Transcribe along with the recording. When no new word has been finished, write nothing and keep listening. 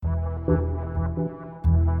Hello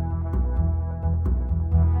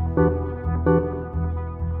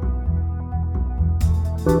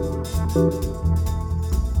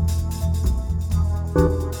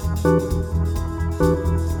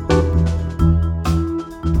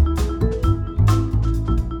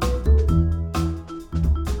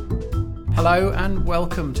and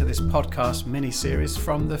welcome to this podcast mini-series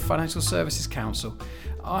from the Financial Services Council.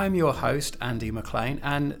 I'm your host, Andy McLean,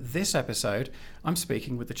 and this episode I'm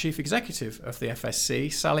speaking with the Chief Executive of the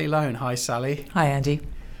FSC, Sally Loane. Hi, Sally. Hi, Andy.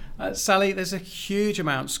 Sally, there's a huge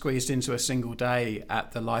amount squeezed into a single day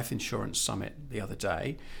at the Life Insurance Summit the other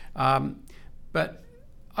day. But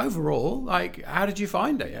overall, how did you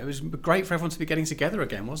find it? It was great for everyone to be getting together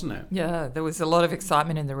again, wasn't it? Yeah, there was a lot of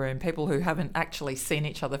excitement in the room, people who haven't actually seen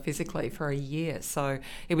each other physically for a year. So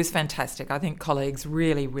it was fantastic. I think colleagues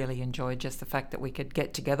really, really enjoyed just the fact that we could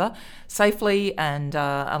get together safely, and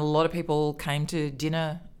a lot of people came to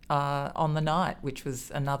dinner on the night, which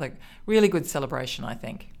was another really good celebration, I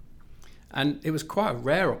think. And it was quite a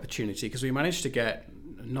rare opportunity because we managed to get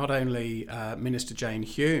not only Minister Jane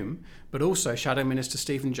Hume, but also Shadow Minister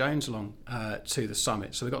Stephen Jones along to the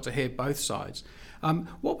summit. So we got to hear both sides.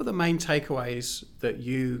 What were the main takeaways that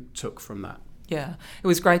you took from that? Yeah, it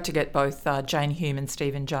was great to get both Jane Hume and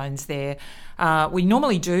Stephen Jones there. We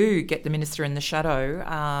normally do get the Minister and the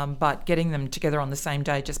Shadow, but getting them together on the same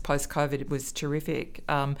day just post-COVID was terrific.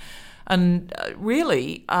 And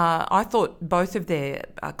really, I thought both of their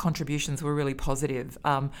contributions were really positive.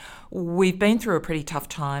 We've been through a pretty tough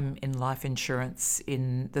time in life insurance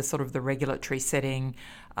in the sort of the regulatory setting.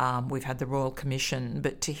 We've had the Royal Commission,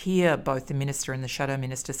 but to hear both the Minister and the Shadow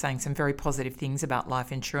Minister saying some very positive things about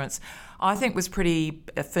life insurance, I think was pretty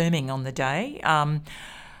affirming on the day.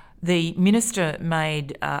 The Minister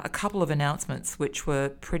made a couple of announcements which were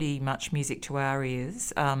pretty much music to our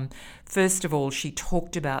ears. First of all, she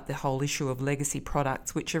talked about the whole issue of legacy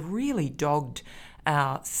products, which have really dogged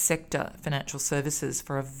our sector, financial services,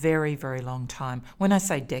 for a very, very long time. When I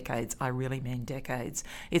say decades, I really mean decades.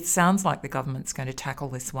 It sounds like the government's going to tackle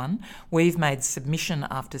this one. We've made submission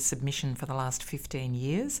after submission for the last 15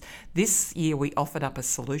 years. This year we offered up a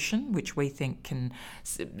solution, which we think can,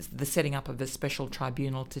 the setting up of a special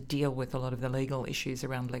tribunal to deal with a lot of the legal issues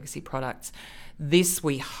around legacy products. This,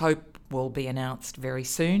 we hope, will be announced very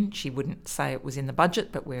soon. She wouldn't say it was in the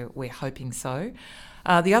budget, but we're hoping so.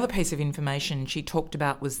 The other piece of information she talked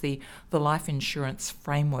about was the Life Insurance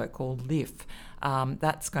Framework, or LIF.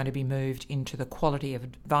 That's going to be moved into the Quality of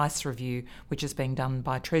Advice Review, which is being done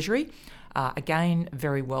by Treasury. Again,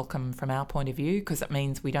 very welcome from our point of view, because it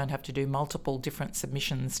means we don't have to do multiple different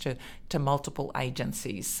submissions to multiple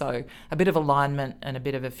agencies. So a bit of alignment and a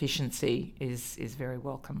bit of efficiency is very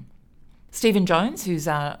welcome. Stephen Jones, who's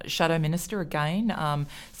our Shadow Minister again,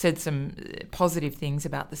 said some positive things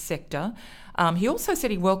about the sector. He also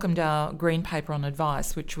said he welcomed our Green Paper on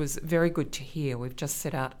advice, which was very good to hear. We've just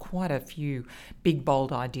set out quite a few big,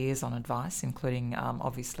 bold ideas on advice, including,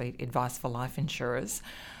 obviously, advice for life insurers.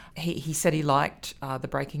 He said he liked the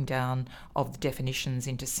breaking down of the definitions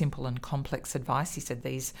into simple and complex advice. He said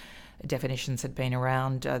these definitions had been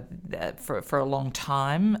around for a long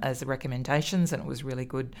time as recommendations, and it was really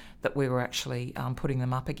good that we were actually putting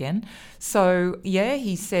them up again. So, yeah,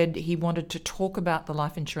 he said he wanted to talk about the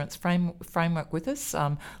life insurance framework with us.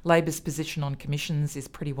 Labor's position on commissions is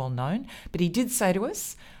pretty well known, but he did say to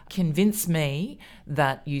us, convince me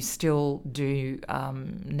that you still do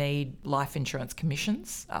need life insurance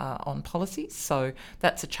commissions on policies. So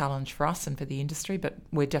that's a challenge for us and for the industry, but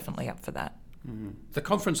we're definitely up for that. The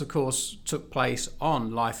conference, of course, took place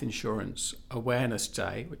on Life Insurance Awareness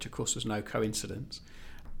Day, which, of course, was no coincidence.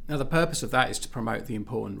 Now, the purpose of that is to promote the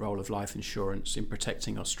important role of life insurance in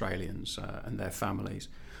protecting Australians and their families.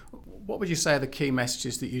 What would you say are the key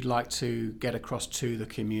messages that you'd like to get across to the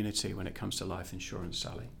community when it comes to life insurance,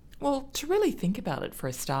 Sally? Well, to really think about it for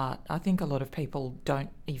a start, I think a lot of people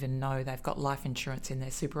don't even know they've got life insurance in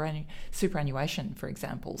their superannuation, for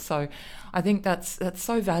example. So I think that's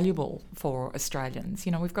so valuable for Australians.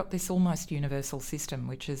 You know, we've got this almost universal system,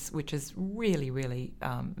 which is really, really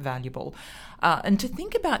valuable. And to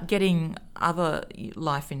think about getting other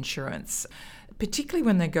life insurance, particularly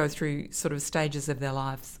when they go through sort of stages of their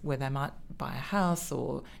lives where they might buy a house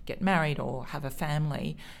or get married or have a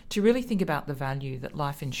family, to really think about the value that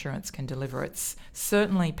life insurance can deliver. It's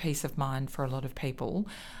certainly peace of mind for a lot of people.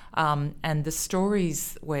 And the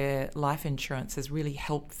stories where life insurance has really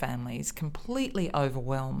helped families completely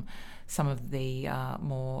overwhelm some of the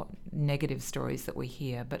more negative stories that we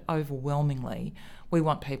hear. But overwhelmingly, we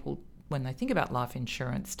want people, when they think about life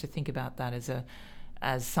insurance, to think about that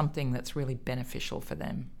as something that's really beneficial for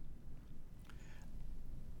them.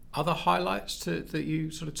 Other highlights that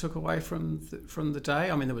you sort of took away from the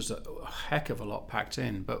day? I mean, there was a heck of a lot packed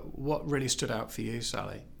in, but what really stood out for you,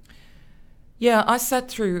 Sally? Yeah, I sat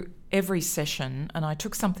through every session and I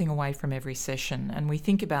took something away from every session, and we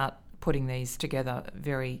think about putting these together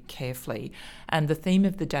very carefully. And the theme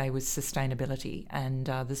of the day was sustainability, and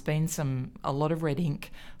there's been a lot of red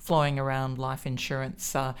ink flowing around life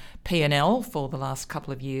insurance P&L for the last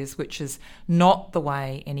couple of years, which is not the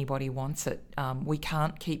way anybody wants it. We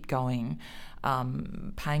can't keep going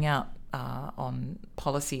paying out on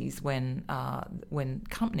policies when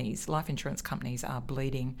companies, life insurance companies, are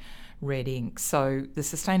bleeding red ink. So the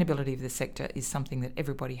sustainability of the sector is something that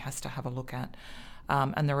everybody has to have a look at.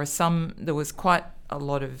 And there was quite a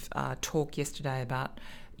lot of talk yesterday about,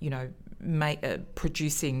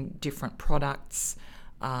 producing different products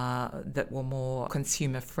that were more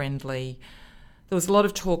consumer friendly. There was a lot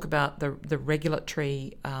of talk about the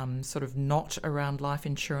regulatory sort of knot around life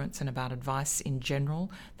insurance and about advice in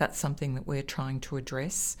general. That's something that we're trying to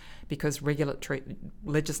address, because regulatory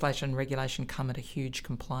legislation and regulation come at a huge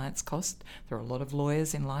compliance cost. There are a lot of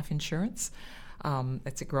lawyers in life insurance.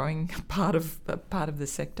 It's a growing part of the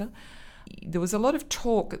sector. There was a lot of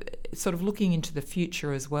talk sort of looking into the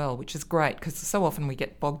future as well, which is great because so often we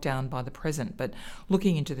get bogged down by the present. But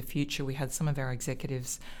looking into the future, we had some of our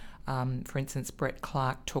executives, for instance, Brett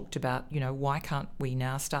Clark, talked about, why can't we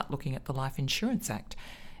now start looking at the Life Insurance Act?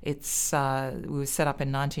 It was set up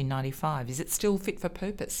in 1995. Is it still fit for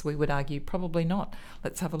purpose? We would argue probably not.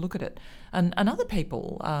 Let's have a look at it. And other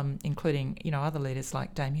people, including other leaders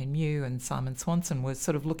like Damien Mew and Simon Swanson, were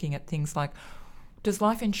sort of looking at things like, does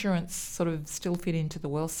life insurance sort of still fit into the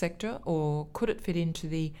wealth sector, or could it fit into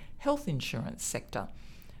the health insurance sector?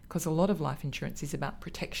 Because a lot of life insurance is about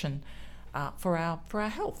protection for our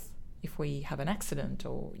health. If we have an accident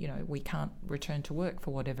or, we can't return to work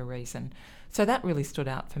for whatever reason. So that really stood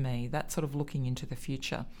out for me, that sort of looking into the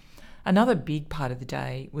future. Another big part of the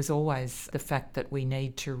day was always the fact that we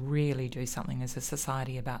need to really do something as a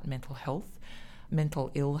society about mental health.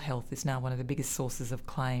 Mental ill health is now one of the biggest sources of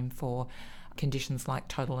claim for conditions like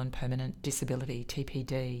total and permanent disability,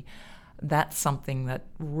 TPD. That's something that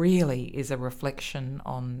really is a reflection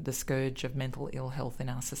on the scourge of mental ill health in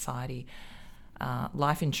our society.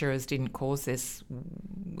 Life insurers didn't cause this.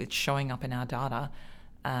 It's showing up in our data,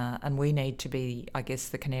 and we need to be, I guess,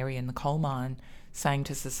 the canary in the coal mine, saying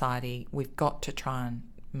to society, we've got to try and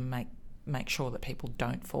make sure that people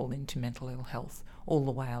don't fall into mental ill health all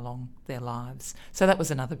the way along their lives. So that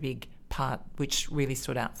was another big part which really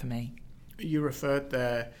stood out for me. You referred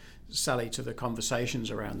there, Sally, to the conversations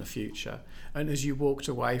around the future, and as you walked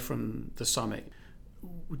away from the summit,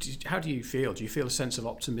 how do you feel? Do you feel a sense of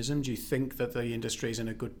optimism? Do you think that the industry is in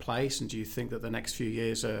a good place, and do you think that the next few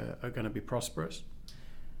years are going to be prosperous?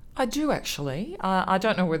 I do, actually. I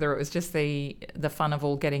don't know whether it was just the fun of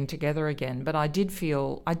all getting together again, but I did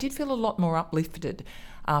feel a lot more uplifted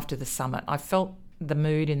after the summit. I felt the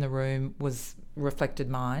mood in the room reflected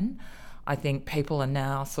mine. I think people are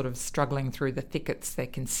now sort of struggling through the thickets. They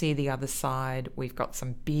can see the other side. We've got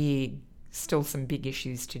some big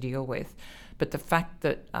issues to deal with. But the fact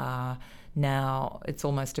that now it's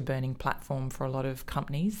almost a burning platform for a lot of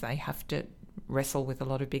companies, they have to wrestle with a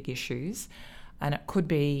lot of big issues. And it could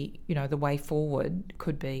be, the way forward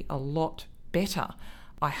could be a lot better.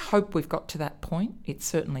 I hope we've got to that point. It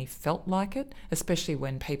certainly felt like it, especially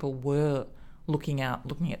when people were looking at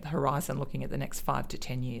the horizon, looking at the next 5 to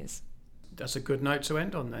 10 years. That's a good note to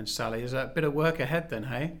end on then, Sally. Is that a bit of work ahead then,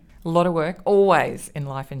 hey? A lot of work, always in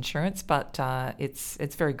life insurance, but it's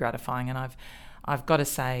very gratifying. And I've got to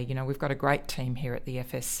say, we've got a great team here at the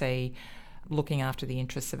FSC looking after the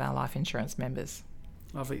interests of our life insurance members.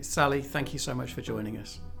 Lovely. Sally, thank you so much for joining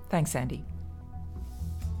us. Thanks, Andy.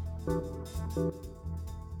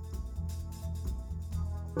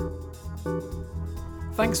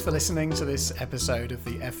 Thanks for listening to this episode of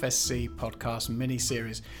the FSC podcast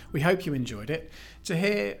mini-series. We hope you enjoyed it. To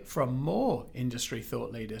hear from more industry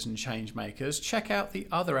thought leaders and change makers, check out the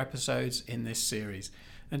other episodes in this series.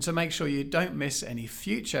 And to make sure you don't miss any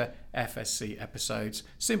future FSC episodes,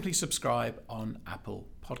 simply subscribe on Apple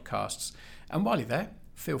Podcasts. And while you're there,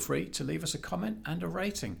 feel free to leave us a comment and a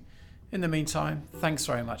rating. In the meantime, thanks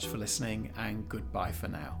very much for listening, and goodbye for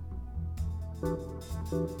now.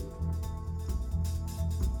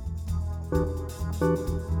 Thank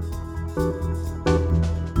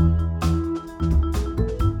you.